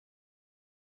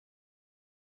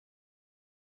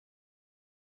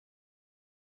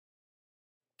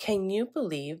Can you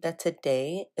believe that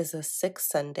today is the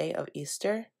sixth Sunday of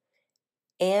Easter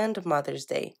and Mother's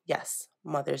Day? Yes,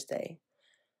 Mother's Day.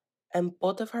 And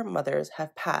both of our mothers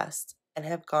have passed and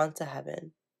have gone to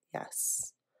heaven.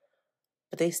 Yes.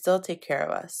 But they still take care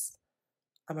of us.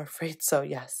 I'm afraid so,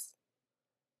 yes.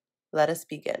 Let us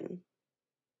begin.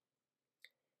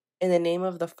 In the name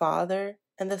of the Father,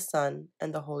 and the Son,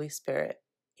 and the Holy Spirit.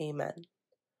 Amen.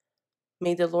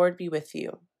 May the Lord be with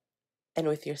you, and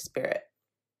with your spirit.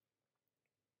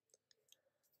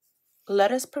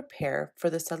 Let us prepare for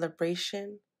the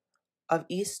celebration of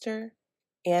Easter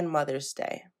and Mother's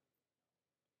Day.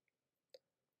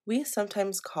 We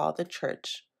sometimes call the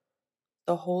Church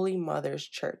the Holy Mother's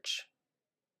Church.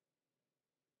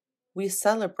 We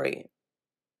celebrate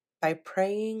by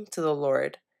praying to the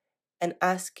Lord and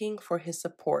asking for His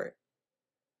support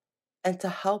and to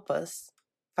help us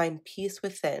find peace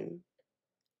within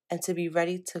and to be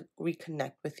ready to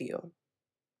reconnect with you.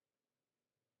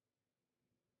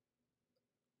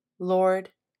 Lord,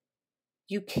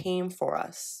 you came for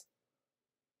us.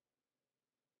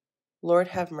 Lord,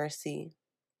 have mercy.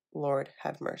 Lord,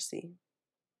 have mercy.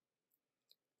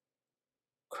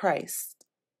 Christ,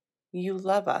 you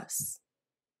love us.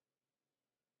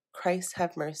 Christ,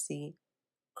 have mercy.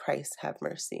 Christ, have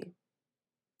mercy.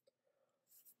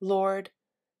 Lord,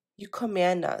 you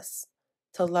command us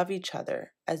to love each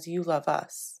other as you love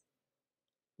us.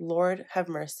 Lord, have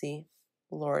mercy.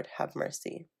 Lord, have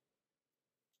mercy.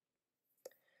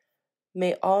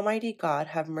 May Almighty God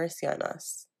have mercy on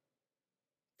us,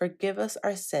 forgive us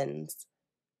our sins,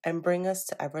 and bring us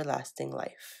to everlasting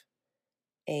life.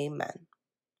 Amen.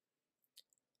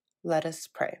 Let us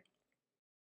pray.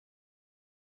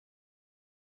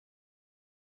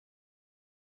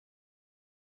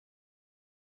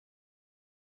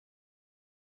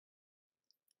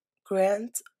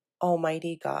 Grant,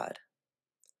 Almighty God,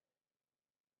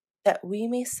 that we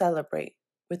may celebrate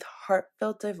with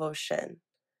heartfelt devotion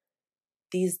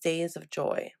these days of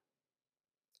joy,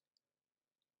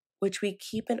 which we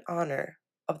keep in honor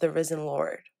of the risen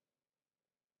Lord,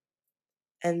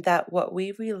 and that what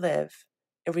we relive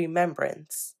in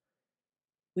remembrance,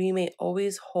 we may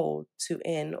always hold to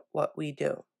in what we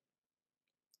do.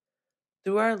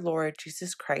 Through our Lord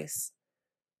Jesus Christ,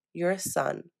 your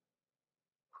Son,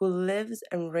 who lives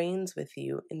and reigns with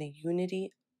you in the unity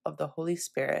of the Holy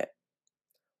Spirit,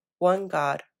 one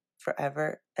God,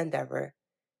 forever and ever.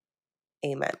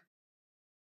 Amen.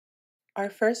 Our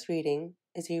first reading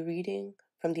is a reading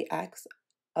from the Acts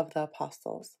of the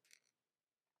Apostles.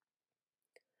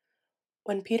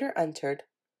 When Peter entered,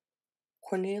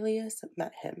 Cornelius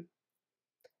met him,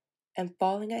 and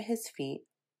falling at his feet,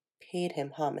 paid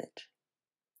him homage.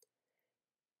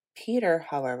 Peter,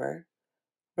 however,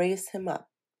 raised him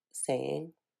up,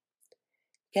 saying,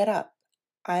 "Get up,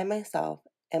 I myself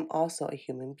am also a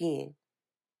human being."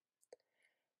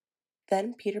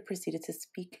 Then Peter proceeded to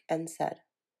speak and said,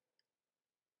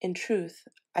 "In truth,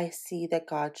 I see that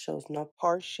God shows no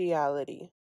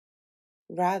partiality.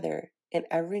 Rather, in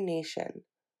every nation,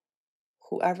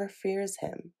 whoever fears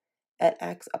him and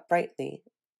acts uprightly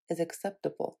is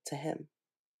acceptable to him."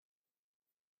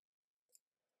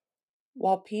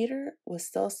 While Peter was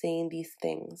still saying these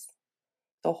things,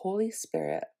 the Holy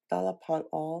Spirit fell upon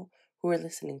all who were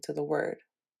listening to the word.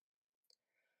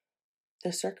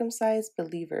 The circumcised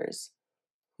believers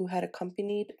who had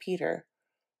accompanied Peter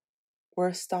were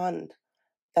astonished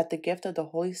that the gift of the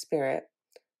Holy Spirit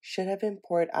should have been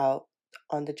poured out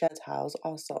on the Gentiles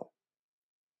also,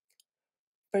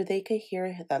 for they could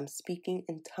hear them speaking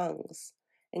in tongues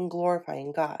and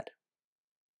glorifying God.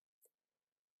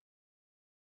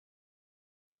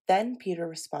 Then Peter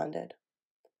responded,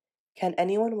 "Can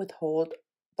anyone withhold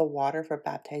the water for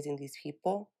baptizing these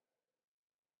people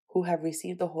who have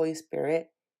received the Holy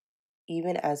Spirit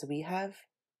even as we have?"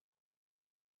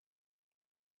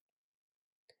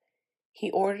 He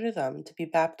ordered them to be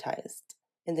baptized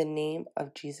in the name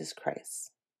of Jesus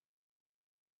Christ.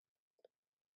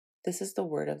 This is the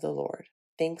word of the Lord.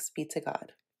 Thanks be to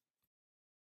God.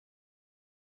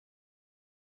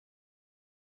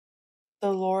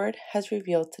 The Lord has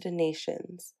revealed to the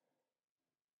nations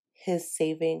His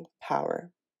saving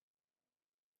power.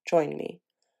 Join me.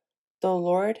 The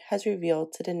Lord has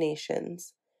revealed to the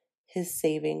nations His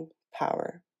saving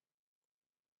power.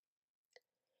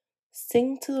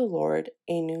 Sing to the Lord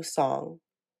a new song,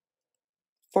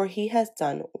 for He has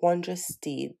done wondrous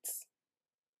deeds.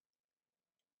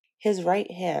 His right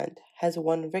hand has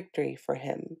won victory for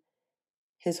Him,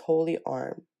 His holy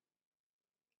arm.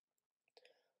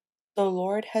 The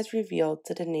Lord has revealed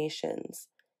to the nations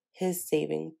His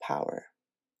saving power.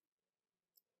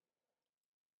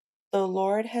 The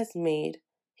Lord has made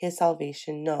his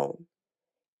salvation known.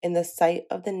 In the sight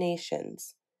of the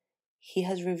nations, he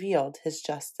has revealed his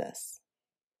justice.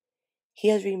 He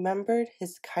has remembered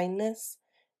his kindness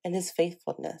and his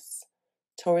faithfulness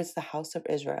towards the house of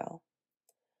Israel.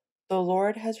 The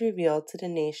Lord has revealed to the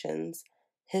nations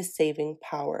his saving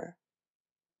power.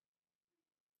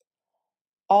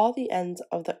 All the ends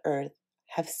of the earth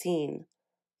have seen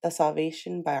the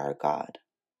salvation by our God.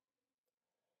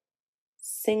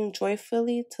 Sing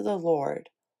joyfully to the Lord,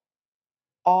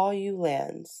 all you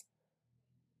lands.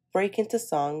 Break into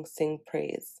song, sing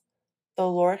praise. The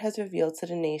Lord has revealed to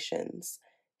the nations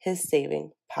his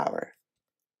saving power.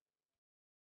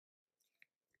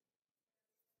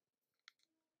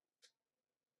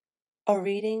 A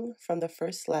reading from the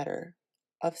first letter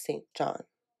of St. John.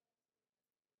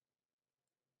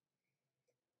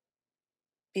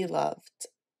 Beloved,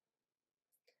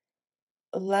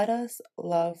 let us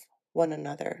love one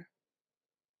another,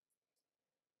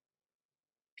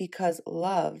 because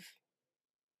love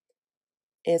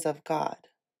is of God.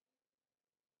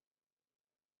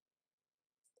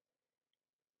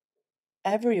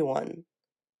 Everyone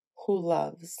who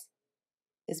loves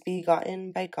is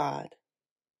begotten by God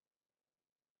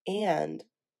and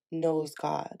knows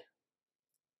God.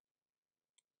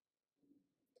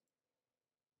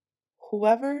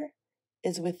 Whoever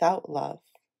is without love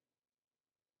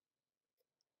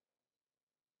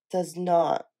does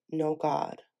not know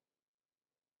God,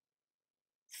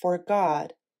 for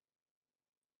God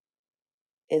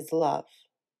is love.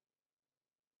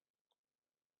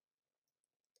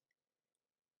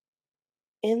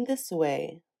 In this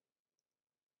way,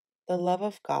 the love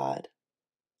of God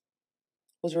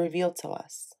was revealed to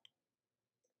us.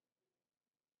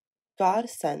 God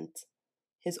sent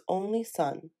his only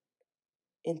Son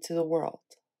into the world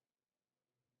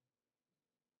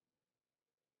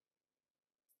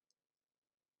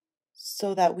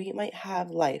so that we might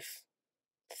have life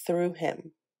through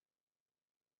him.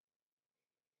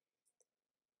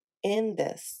 In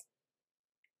this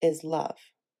is love.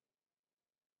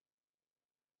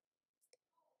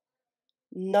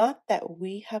 Not that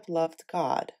we have loved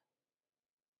God,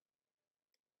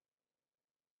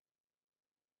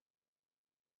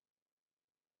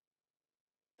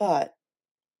 but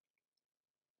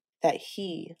that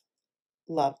he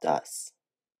loved us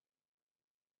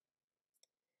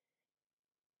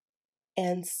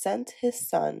and sent his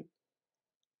Son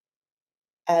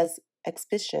as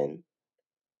expiation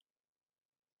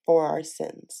for our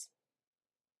sins.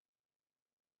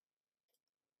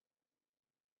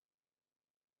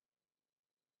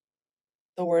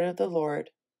 The word of the Lord.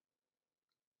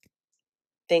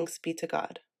 Thanks be to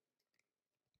God.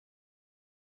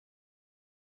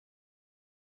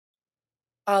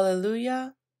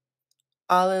 Alleluia,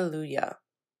 alleluia.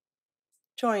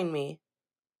 Join me.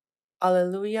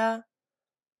 Alleluia,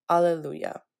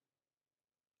 alleluia.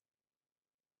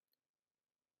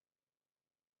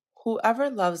 Whoever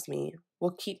loves me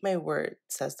will keep my word,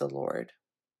 says the Lord.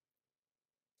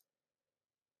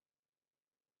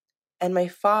 And my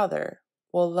Father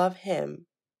will love him,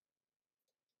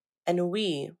 and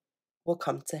we will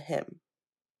come to him.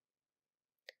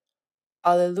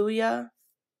 Alleluia,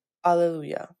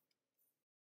 alleluia.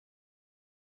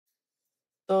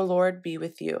 The Lord be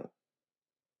with you,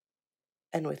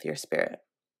 and with your spirit.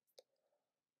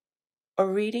 A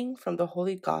reading from the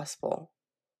Holy Gospel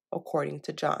according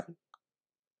to John.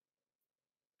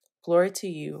 Glory to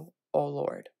you, O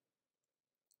Lord.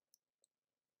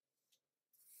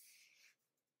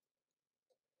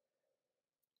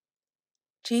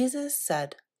 Jesus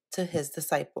said to his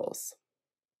disciples,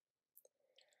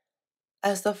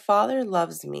 "As the Father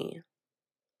loves me,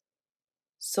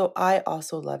 so I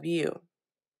also love you.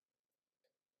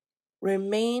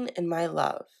 Remain in my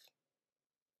love.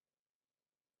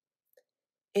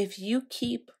 If you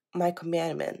keep my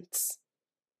commandments,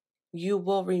 you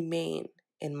will remain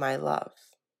in my love.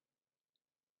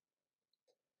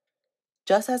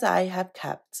 Just as I have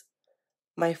kept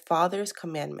my Father's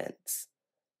commandments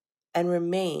and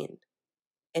remain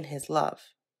in his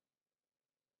love.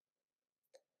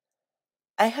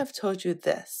 I have told you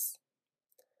this,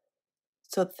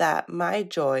 so that my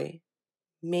joy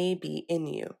may be in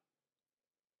you,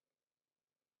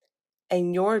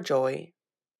 and your joy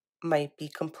might be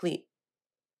complete.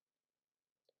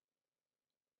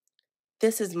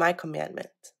 This is my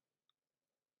commandment.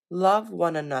 Love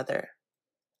one another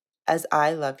as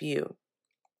I love you.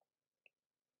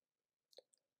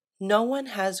 No one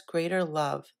has greater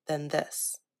love than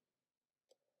this,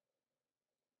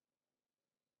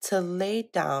 to lay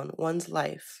down one's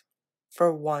life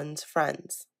for one's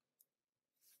friends.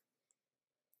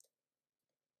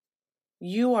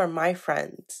 You are my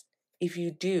friends if you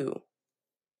do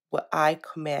what I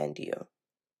command you.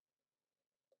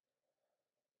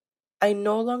 I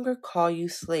no longer call you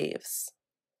slaves,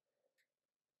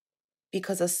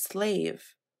 because a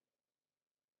slave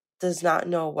does not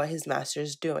know what his master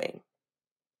is doing.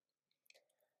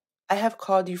 I have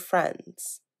called you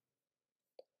friends,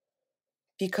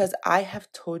 because I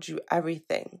have told you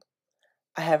everything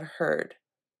I have heard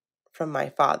from my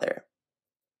Father.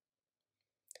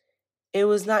 It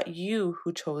was not you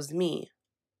who chose me,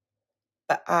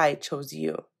 but I chose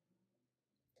you.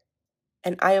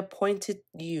 And I appointed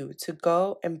you to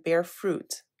go and bear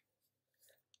fruit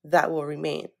that will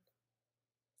remain,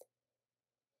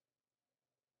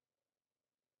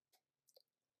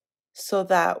 so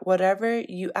that whatever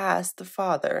you ask the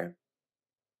Father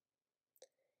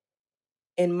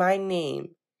in my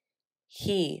name,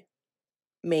 he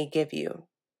may give you.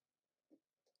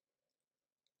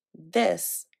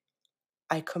 This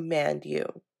I command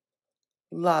you: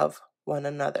 love one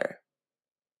another.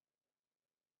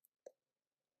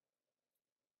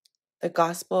 The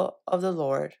Gospel of the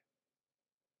Lord.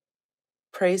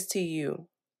 Praise to you,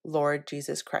 Lord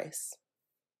Jesus Christ.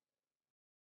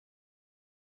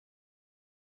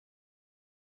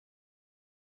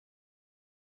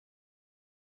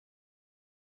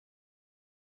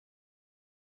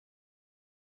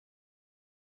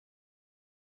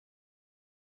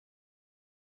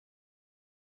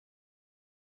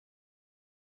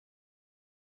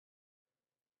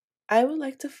 I would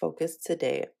like to focus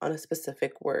today on a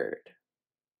specific word.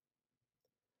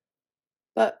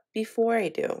 But before I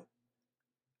do,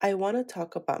 I want to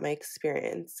talk about my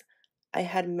experience I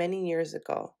had many years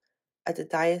ago at the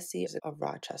Diocese of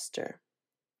Rochester.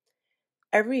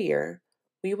 Every year,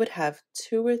 we would have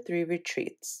 2 or 3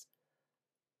 retreats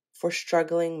for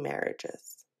struggling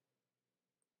marriages.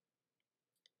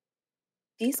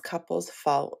 These couples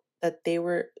felt that they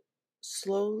were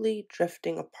slowly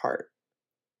drifting apart.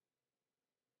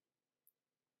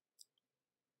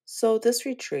 So this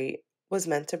retreat was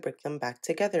meant to bring them back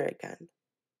together again.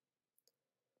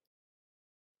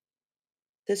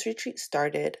 This retreat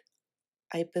started,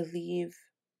 I believe,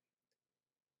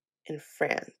 in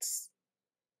France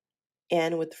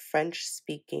and with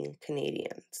French-speaking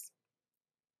Canadians.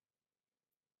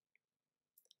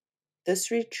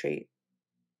 This retreat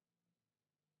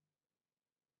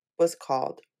was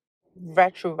called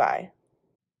Retrouvailles.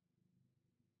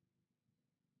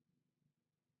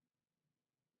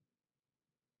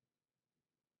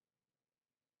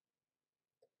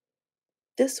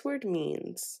 This word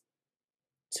means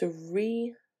to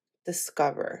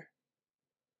rediscover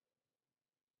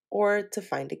or to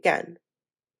find again.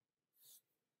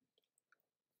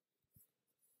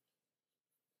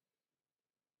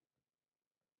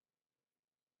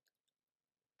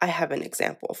 I have an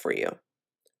example for you.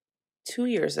 2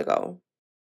 years ago,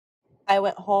 I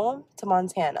went home to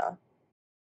Montana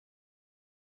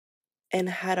and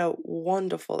had a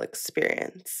wonderful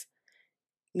experience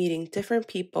meeting different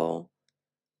people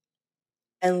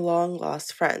and long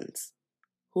lost friends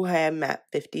who I had met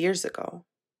 50 years ago.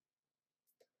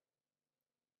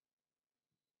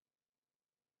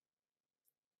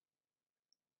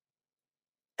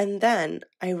 And then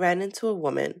I ran into a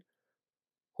woman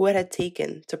who I had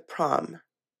taken to prom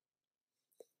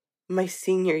my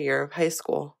senior year of high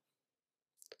school.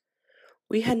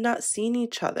 We had not seen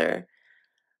each other,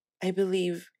 I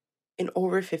believe, in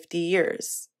over 50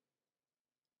 years.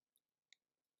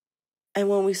 And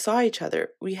when we saw each other,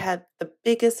 we had the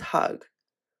biggest hug.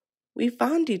 We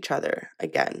found each other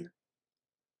again.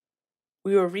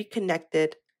 We were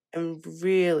reconnected and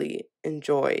really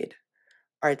enjoyed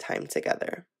our time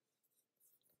together.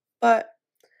 But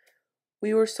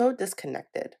we were so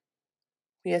disconnected.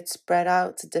 We had spread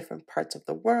out to different parts of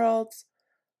the world.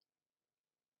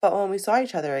 But when we saw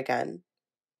each other again,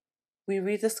 we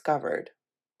rediscovered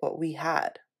what we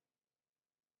had.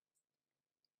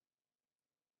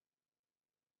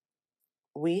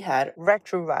 We had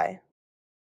retrouvailles.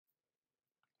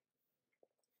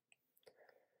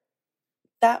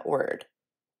 That word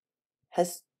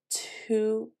has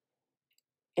 2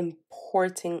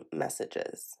 important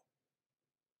messages.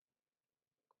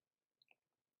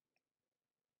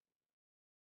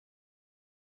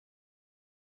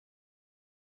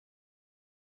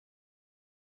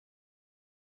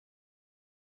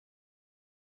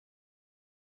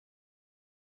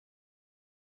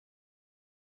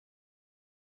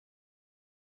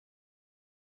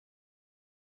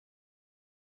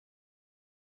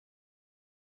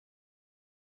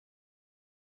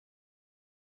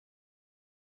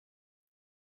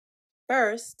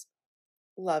 First,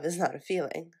 love is not a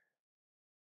feeling.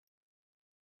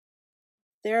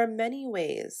 There are many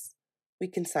ways we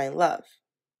can sign love.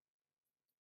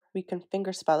 We can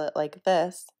fingerspell it like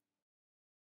this.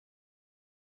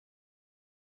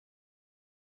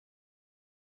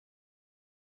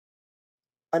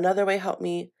 Another way help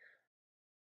me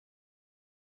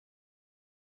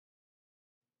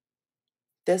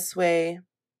this way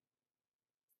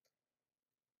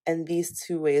and these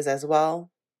two ways as well.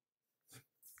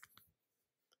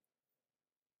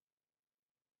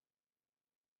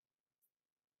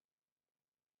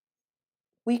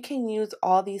 We can use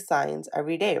all these signs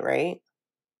every day, right?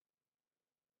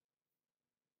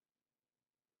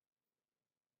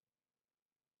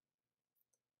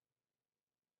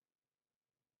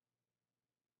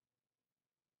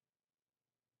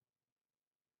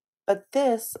 But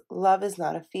this love is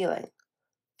not a feeling.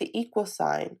 The equal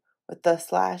sign with the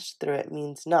slash through it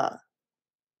means not.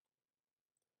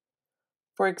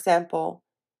 For example,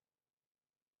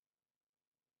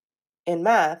 in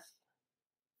math,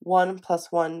 1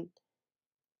 plus 1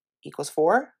 equals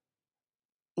 4?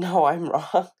 No, I'm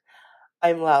wrong.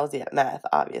 I'm lousy at math,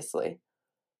 obviously.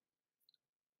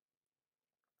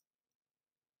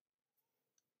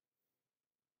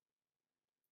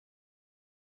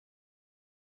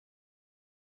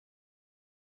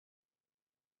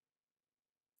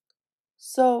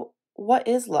 So, what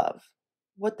is love?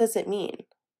 What does it mean?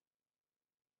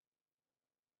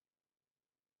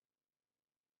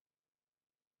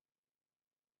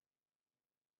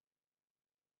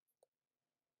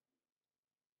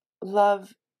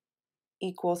 Love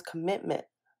equals commitment,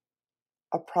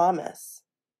 a promise.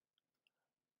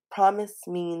 Promise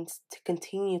means to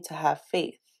continue to have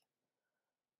faith.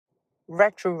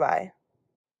 Retrouvaille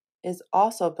is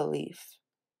also belief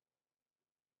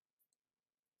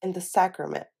in the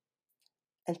sacrament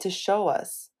and to show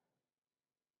us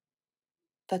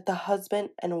that the husband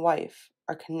and wife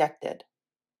are connected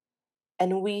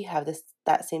and we have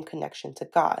that same connection to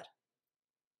God.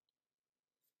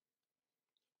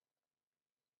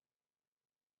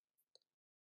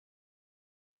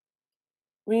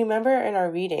 Remember in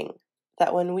our reading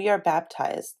that when we are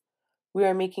baptized, we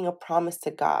are making a promise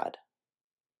to God.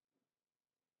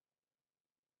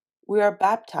 We are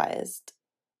baptized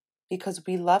because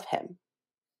we love Him.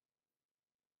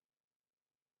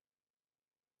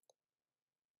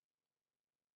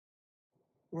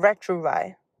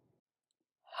 Retrouvaille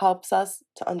helps us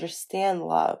to understand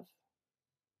love.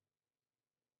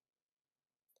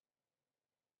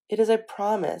 It is a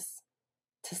promise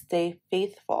to stay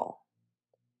faithful,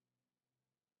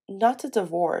 not to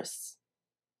divorce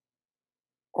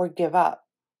or give up,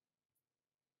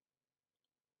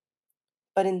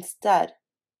 but instead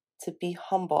to be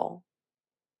humble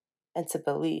and to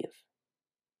believe.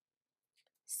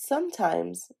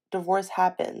 Sometimes divorce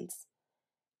happens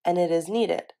and it is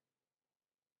needed,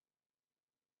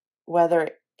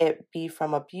 whether it be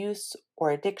from abuse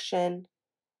or addiction,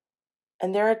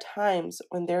 and there are times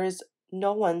when there is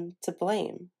no one to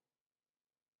blame.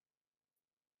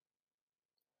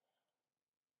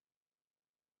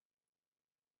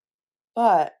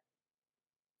 But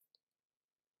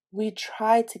we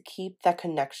try to keep that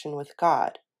connection with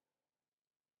God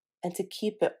and to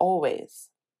keep it always.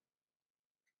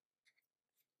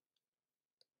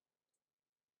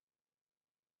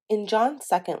 In John's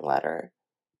second letter,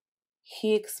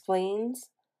 he explains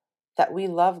that we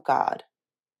love God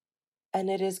and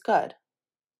it is good,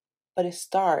 but it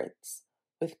starts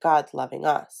with God loving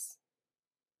us.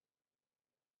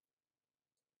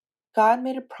 God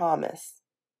made a promise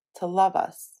to love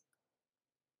us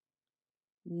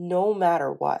no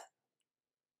matter what.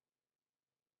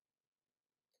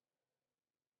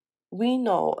 We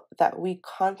know that we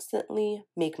constantly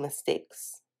make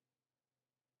mistakes.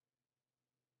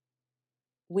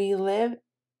 We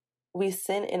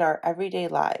sin in our everyday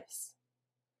lives,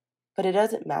 but it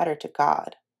doesn't matter to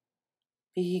God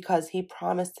because He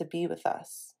promised to be with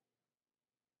us.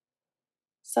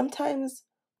 Sometimes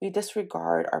we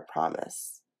disregard our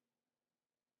promise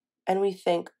and we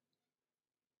think,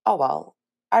 oh well,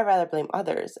 I'd rather blame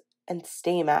others and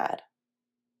stay mad.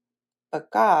 But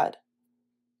God,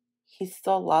 He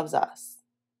still loves us.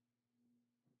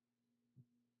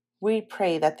 We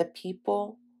pray that the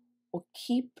people will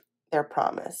keep their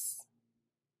promise,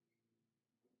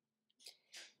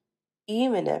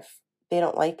 even if they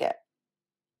don't like it.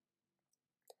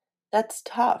 That's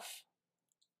tough.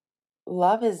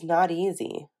 Love is not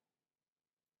easy.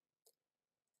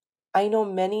 I know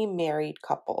many married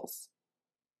couples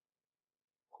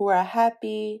who are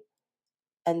happy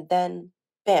and then,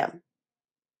 bam,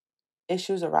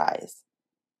 issues arise.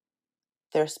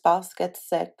 Their spouse gets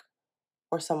sick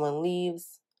or someone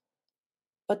leaves,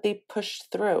 but they push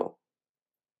through.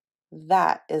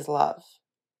 That is love.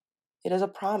 It is a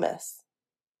promise.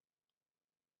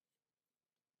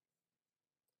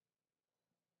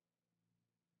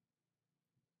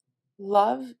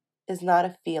 Love is not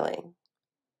a feeling.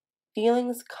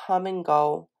 Feelings come and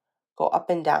go up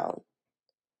and down.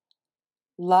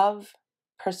 Love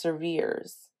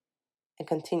perseveres and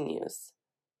continues.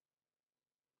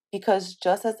 Because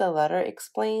just as the letter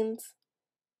explains,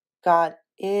 God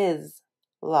is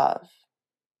love.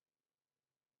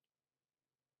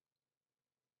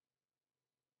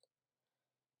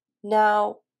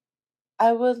 Now,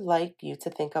 I would like you to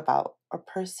think about a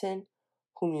person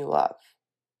whom you love,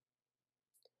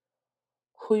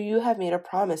 who you have made a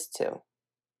promise to.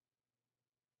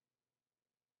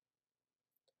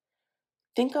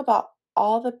 Think about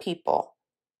all the people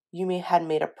you may have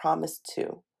made a promise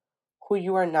to, who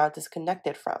you are now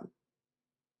disconnected from.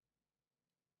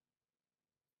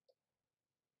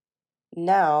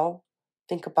 Now,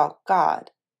 think about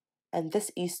God and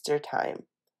this Easter time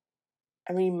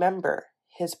and remember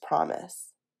his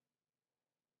promise.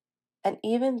 And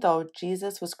even though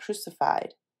Jesus was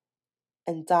crucified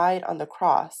and died on the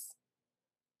cross,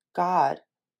 God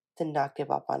did not give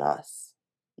up on us.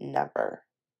 Never.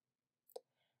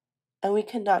 And we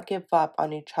cannot give up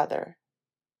on each other.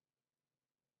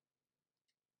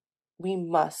 We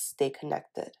must stay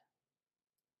connected.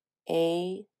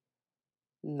 Amen.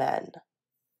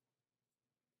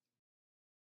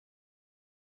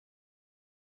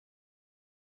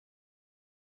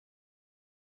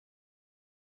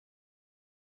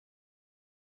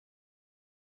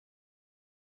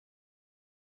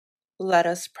 Let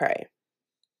us pray.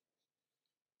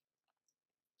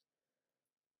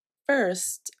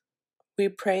 First, we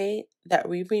pray that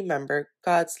we remember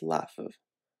God's love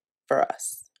for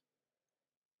us.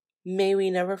 May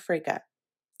we never forget.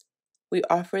 We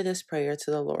offer this prayer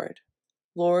to the Lord.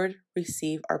 Lord,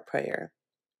 receive our prayer.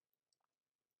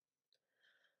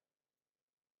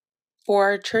 For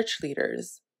our church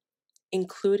leaders,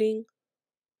 including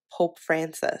Pope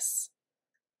Francis,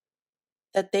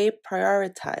 that they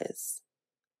prioritize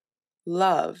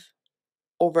love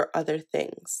over other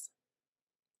things.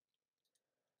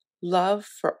 Love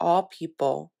for all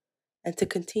people, and to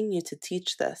continue to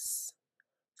teach this,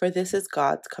 for this is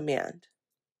God's command.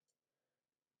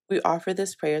 We offer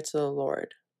this prayer to the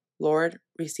Lord. Lord,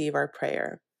 receive our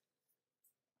prayer.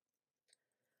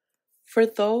 For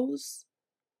those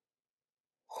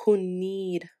who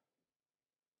need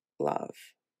love,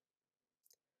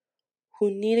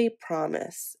 who need a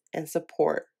promise and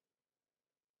support,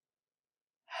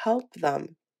 help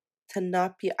them to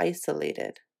not be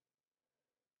isolated.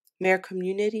 May our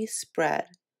community spread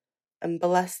and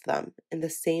bless them in the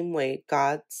same way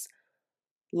God's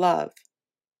love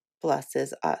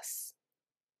blesses us.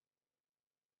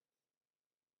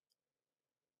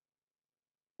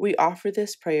 We offer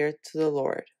this prayer to the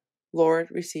Lord. Lord,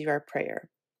 receive our prayer.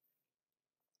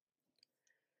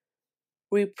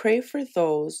 We pray for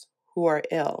those who are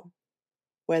ill,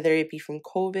 whether it be from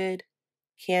COVID,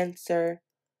 cancer,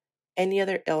 any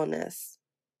other illness,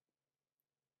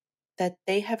 that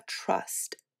they have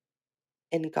trust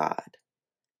in God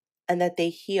and that they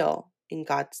heal in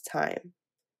God's time.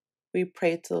 We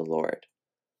pray to the Lord.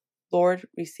 Lord,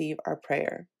 receive our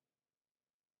prayer.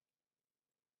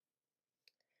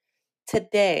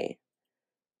 Today,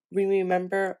 we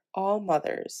remember all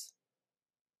mothers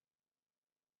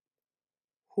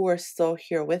who are still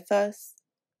here with us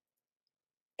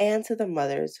and to the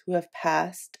mothers who have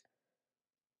passed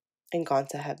and gone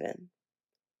to heaven.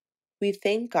 We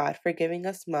thank God for giving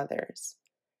us mothers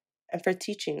and for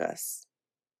teaching us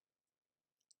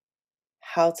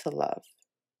how to love.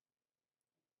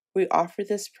 We offer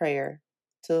this prayer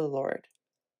to the Lord.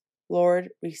 Lord,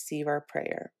 receive our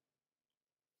prayer.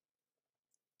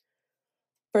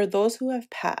 For those who have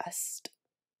passed,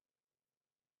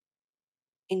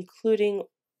 including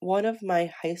one of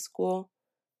my high school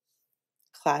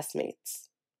classmates,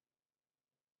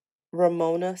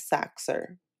 Ramona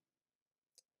Saxer,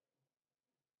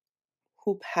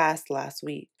 who passed last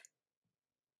week.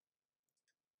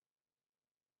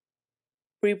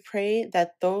 We pray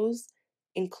that those,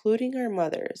 including our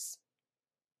mothers,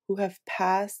 who have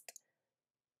passed,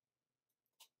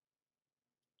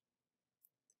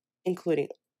 including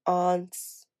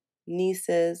aunts,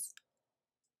 nieces,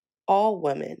 all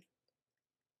women,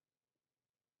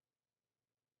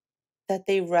 that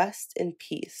they rest in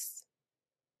peace.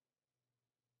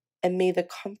 And may the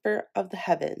comfort of the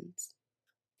heavens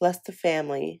bless the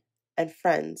family and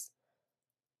friends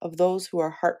of those who are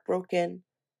heartbroken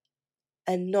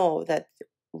and know that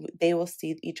they will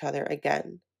see each other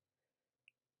again.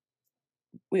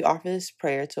 We offer this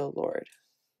prayer to the Lord.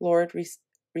 Lord,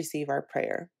 receive our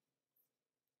prayer.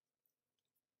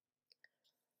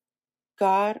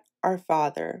 God, our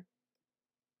Father,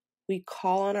 we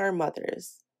call on our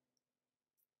mothers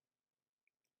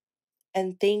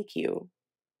and thank you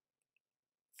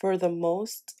for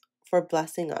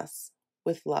blessing us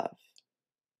with love.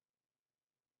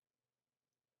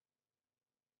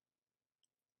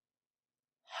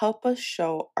 Help us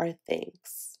show our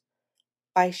thanks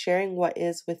by sharing what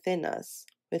is within us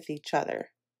with each other.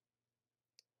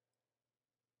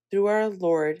 Through our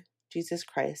Lord Jesus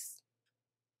Christ.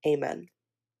 Amen.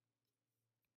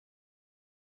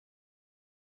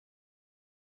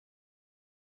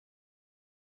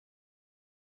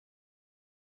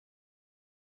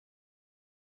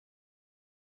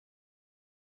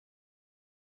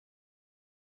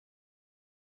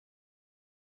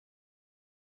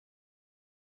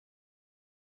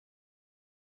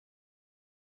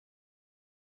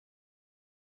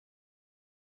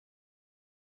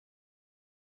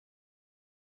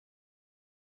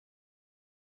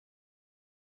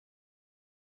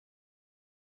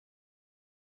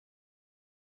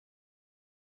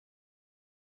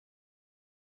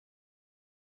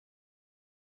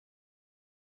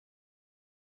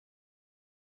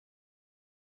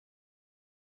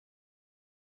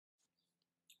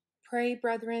 Pray,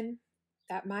 brethren,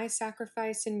 that my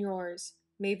sacrifice and yours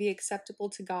may be acceptable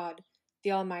to God,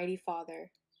 the Almighty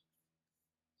Father.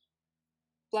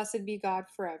 Blessed be God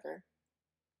forever.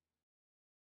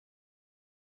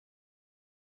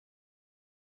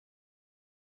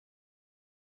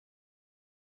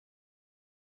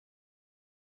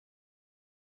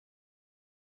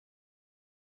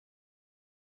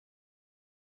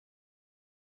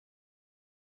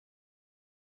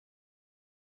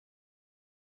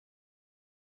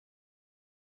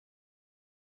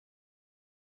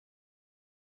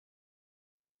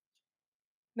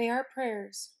 May our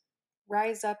prayers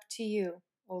rise up to you,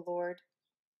 O Lord,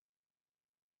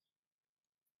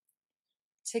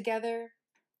 together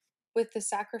with the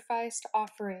sacrificed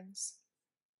offerings,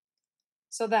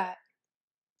 so that,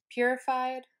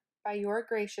 purified by your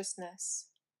graciousness,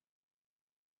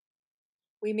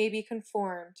 we may be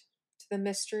conformed to the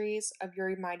mysteries of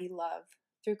your mighty love.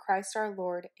 Through Christ our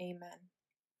Lord. Amen.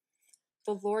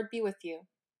 The Lord be with you,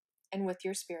 and with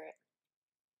your spirit.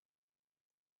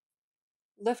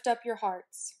 Lift up your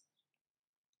hearts.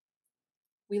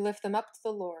 We lift them up to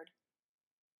the Lord.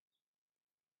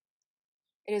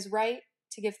 It is right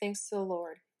to give thanks to the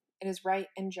Lord. It is right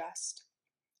and just.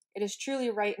 It is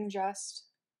truly right and just,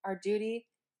 our duty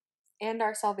and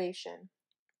our salvation,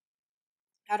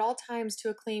 at all times to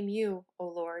acclaim you, O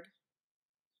Lord.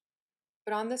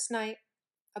 But on this night,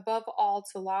 above all,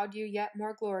 to laud you yet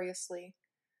more gloriously,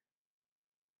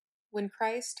 when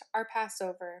Christ, our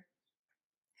Passover,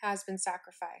 has been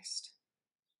sacrificed.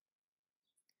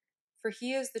 For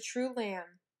he is the true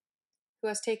Lamb who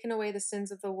has taken away the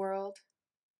sins of the world.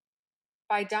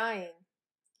 By dying,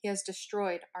 he has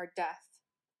destroyed our death,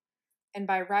 and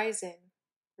by rising,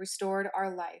 restored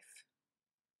our life.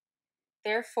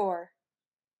 Therefore,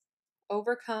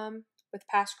 overcome with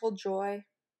paschal joy,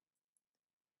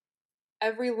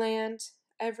 every land,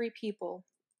 every people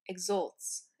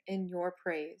exults in your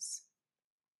praise.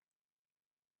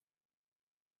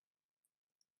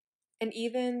 And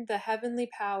even the heavenly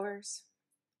powers,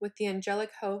 with the angelic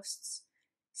hosts,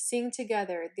 sing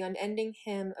together the unending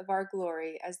hymn of our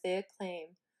glory as they acclaim,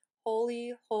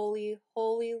 Holy, holy,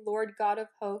 holy, Lord God of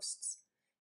hosts.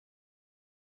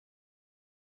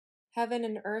 Heaven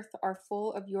and earth are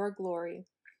full of your glory.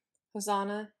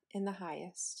 Hosanna in the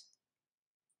highest.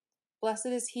 Blessed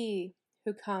is he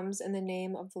who comes in the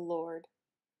name of the Lord.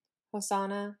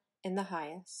 Hosanna in the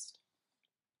highest.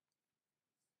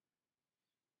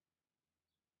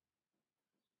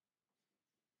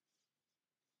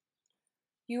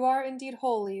 You are indeed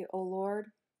holy, O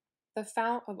Lord, the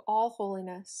fount of all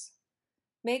holiness.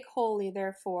 Make holy,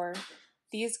 therefore,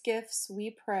 these gifts,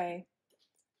 we pray,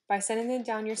 by sending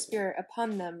down your Spirit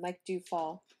upon them like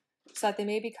dewfall, so that they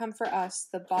may become for us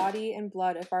the body and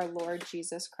blood of our Lord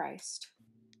Jesus Christ.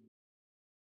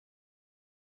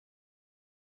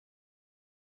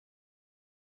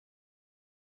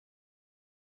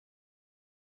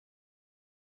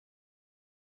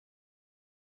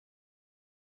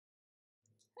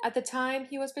 At the time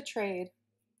he was betrayed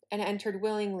and entered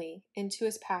willingly into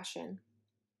his passion,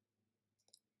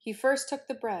 he first took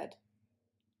the bread,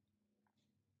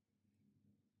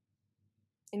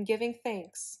 and giving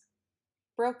thanks,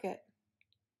 broke it,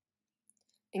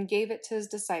 and gave it to his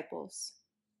disciples,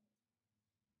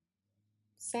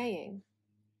 saying,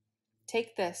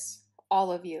 Take this,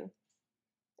 all of you,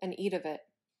 and eat of it.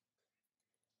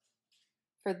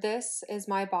 For this is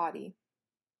my body,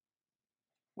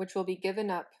 which will be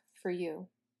given up for you.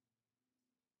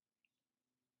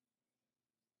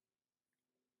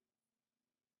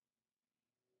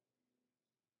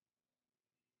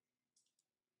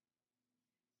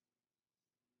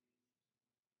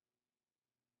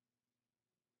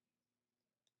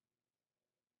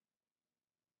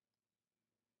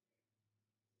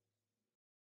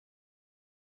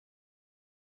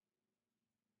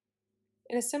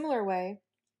 In a similar way,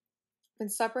 when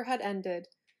supper had ended,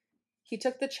 he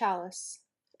took the chalice,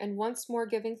 and once more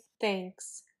giving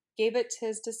thanks, gave it to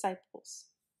his disciples,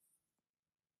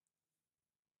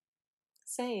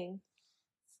 saying,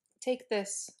 "Take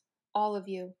this, all of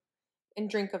you, and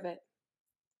drink of it,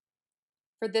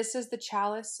 for this is the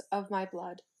chalice of my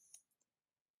blood,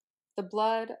 the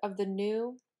blood of the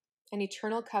new and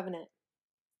eternal covenant,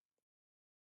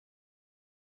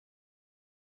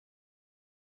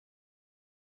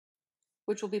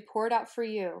 which will be poured out for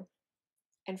you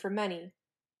and for many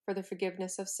for the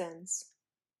forgiveness of sins.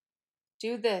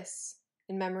 Do this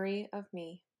in memory of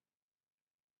me."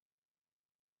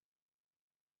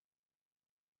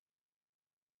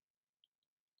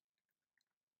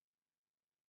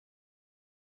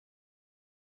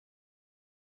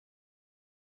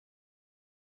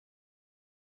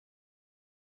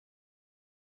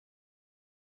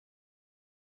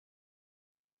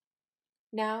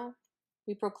 Now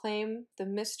we proclaim the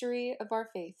mystery of our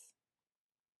faith.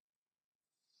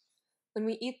 When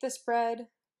we eat this bread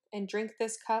and drink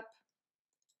this cup,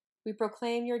 we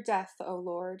proclaim your death, O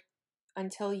Lord,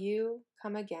 until you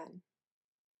come again.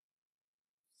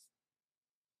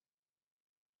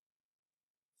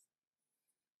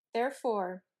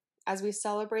 Therefore, as we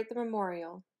celebrate the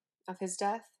memorial of his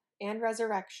death and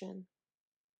resurrection,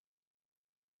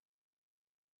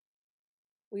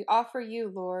 we offer you,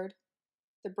 Lord,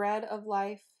 the bread of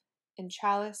life and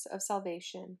chalice of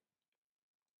salvation,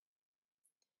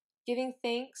 giving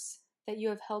thanks that you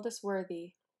have held us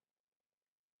worthy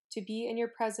to be in your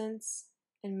presence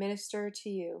and minister to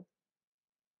you.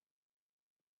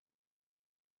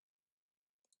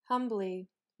 Humbly,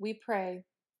 we pray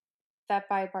that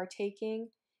by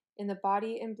partaking in the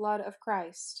body and blood of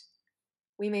Christ,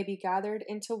 we may be gathered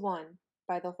into one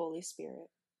by the Holy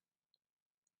Spirit.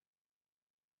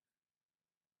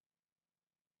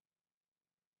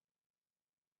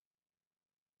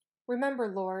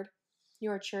 Remember, Lord,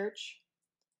 your church,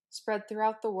 spread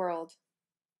throughout the world,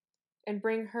 and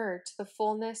bring her to the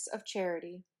fullness of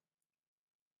charity.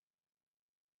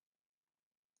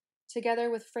 Together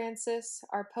with Francis,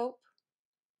 our Pope,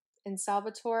 and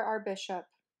Salvatore, our Bishop,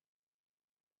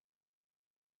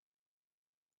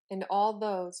 and all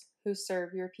those who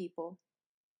serve your people.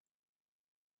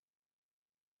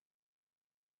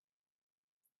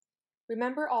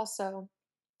 Remember also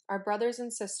our brothers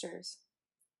and sisters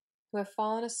who have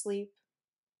fallen asleep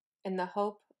in the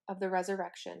hope of the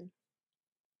resurrection,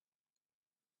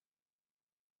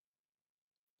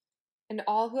 and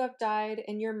all who have died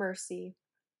in your mercy.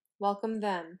 Welcome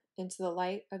them into the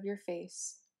light of your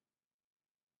face.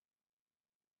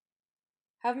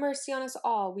 Have mercy on us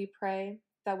all, we pray,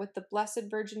 that with the Blessed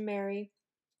Virgin Mary,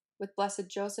 with blessed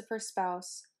Joseph her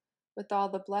spouse, with all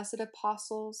the blessed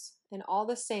apostles, and all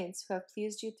the saints who have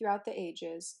pleased you throughout the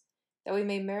ages, that we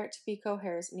may merit to be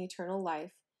co-heirs in eternal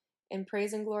life, and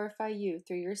praise and glorify you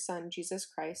through your Son, Jesus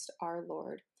Christ, our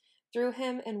Lord. Through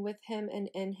him and with him and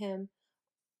in him,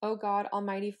 O God,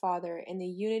 Almighty Father, in the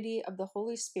unity of the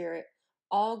Holy Spirit,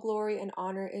 all glory and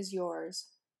honor is yours,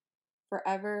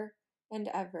 forever and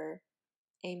ever.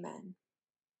 Amen.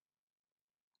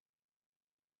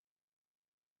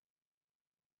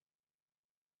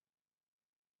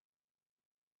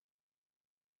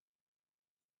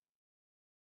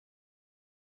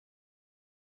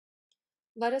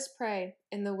 Let us pray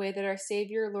in the way that our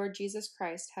Savior, Lord Jesus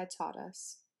Christ, had taught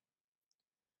us.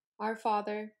 Our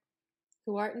Father,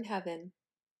 who art in heaven,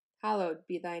 hallowed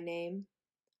be thy name.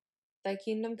 Thy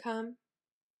kingdom come,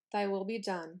 thy will be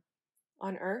done,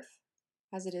 on earth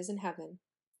as it is in heaven.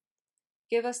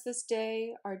 Give us this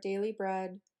day our daily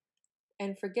bread,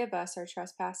 and forgive us our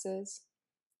trespasses,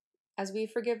 as we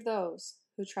forgive those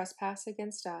who trespass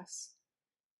against us.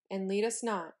 And lead us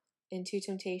not into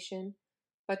temptation,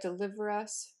 but deliver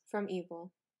us from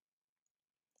evil.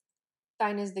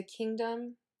 Thine is the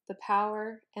kingdom, the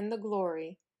power, and the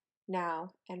glory,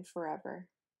 now and forever.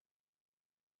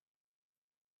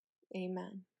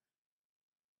 Amen.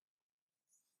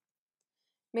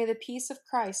 May the peace of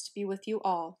Christ be with you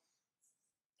all,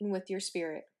 and with your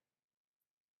spirit.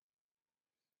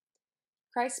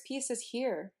 Christ's peace is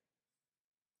here.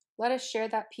 Let us share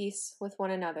that peace with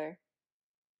one another.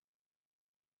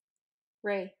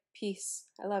 Ray, peace.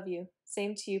 I love you.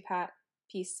 Same to you, Pat.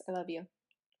 Peace. I love you.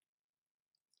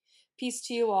 Peace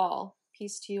to you all.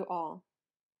 Peace to you all.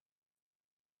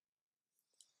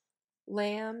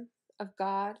 Lamb of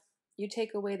God, you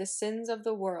take away the sins of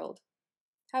the world.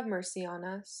 Have mercy on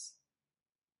us.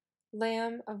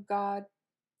 Lamb of God,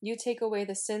 you take away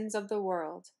the sins of the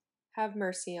world. Have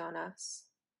mercy on us.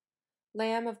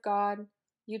 Lamb of God,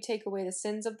 you take away the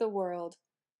sins of the world.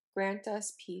 Grant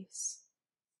us peace.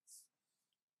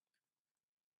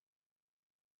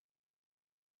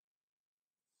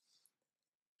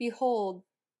 Behold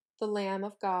the Lamb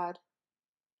of God.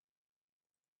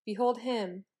 Behold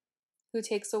him who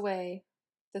takes away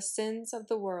the sins of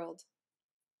the world.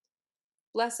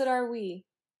 Blessed are we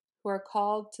who are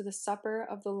called to the supper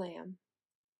of the Lamb.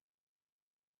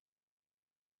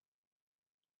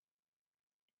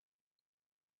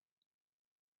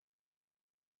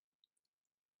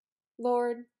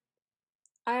 Lord,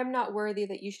 I am not worthy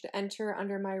that you should enter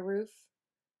under my roof,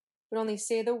 but only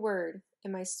say the word,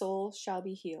 and my soul shall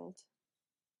be healed.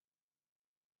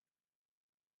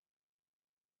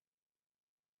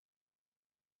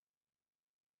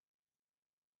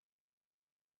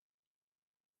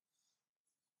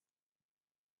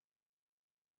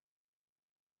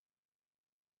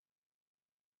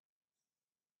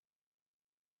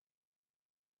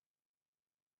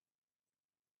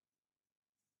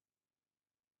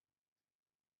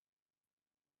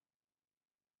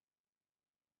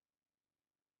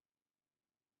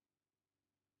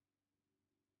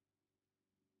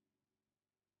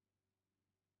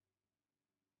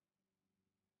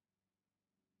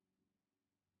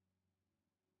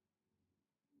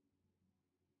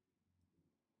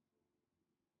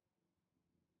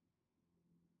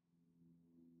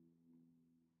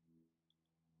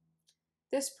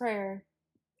 This prayer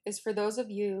is for those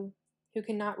of you who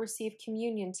cannot receive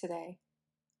communion today,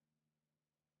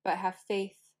 but have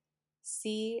faith,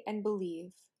 see, and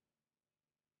believe.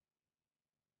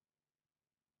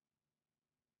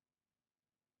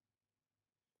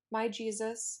 My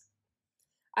Jesus,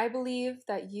 I believe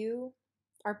that you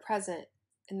are present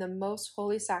in the most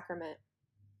holy sacrament.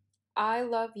 I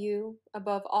love you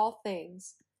above all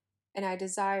things, and I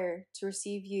desire to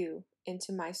receive you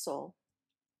into my soul.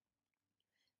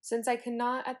 Since I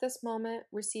cannot at this moment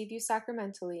receive you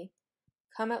sacramentally,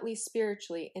 come at least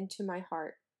spiritually into my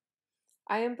heart.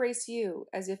 I embrace you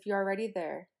as if you're already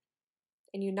there,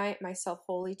 and unite myself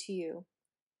wholly to you.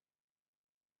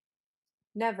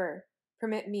 Never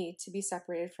permit me to be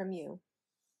separated from you.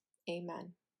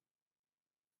 Amen.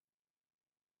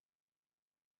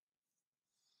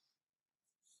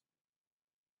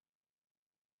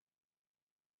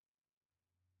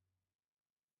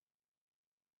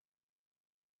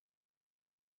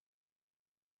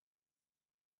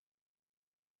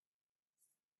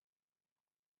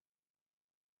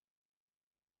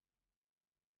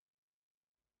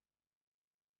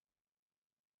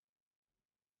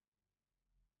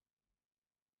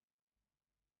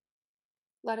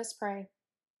 Let us pray.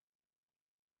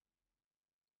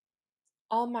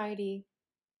 Almighty,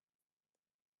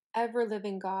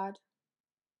 ever-living God,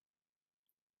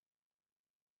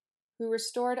 who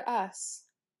restored us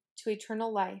to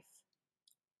eternal life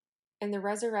in the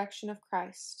resurrection of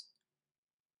Christ,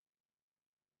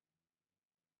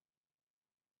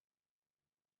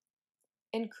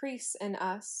 increase in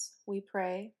us, we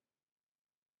pray,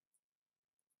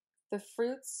 the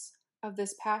fruits of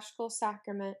this paschal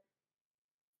sacrament,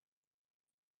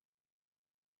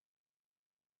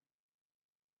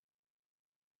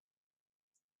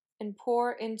 and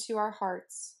pour into our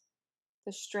hearts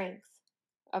the strength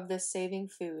of this saving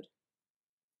food.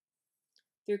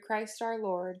 Through Christ our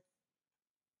Lord.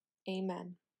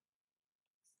 Amen.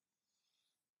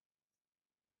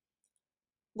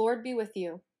 Lord be with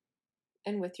you,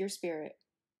 and with your spirit.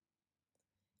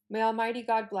 May Almighty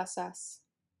God bless us.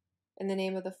 In the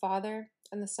name of the Father,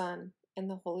 and the Son, and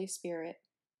the Holy Spirit.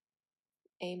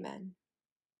 Amen.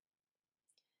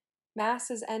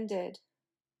 Mass is ended.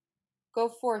 Go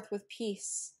forth with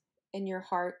peace in your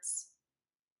hearts,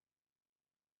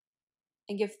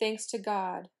 and give thanks to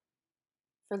God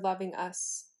for loving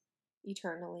us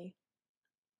eternally.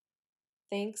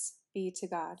 Thanks be to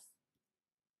God.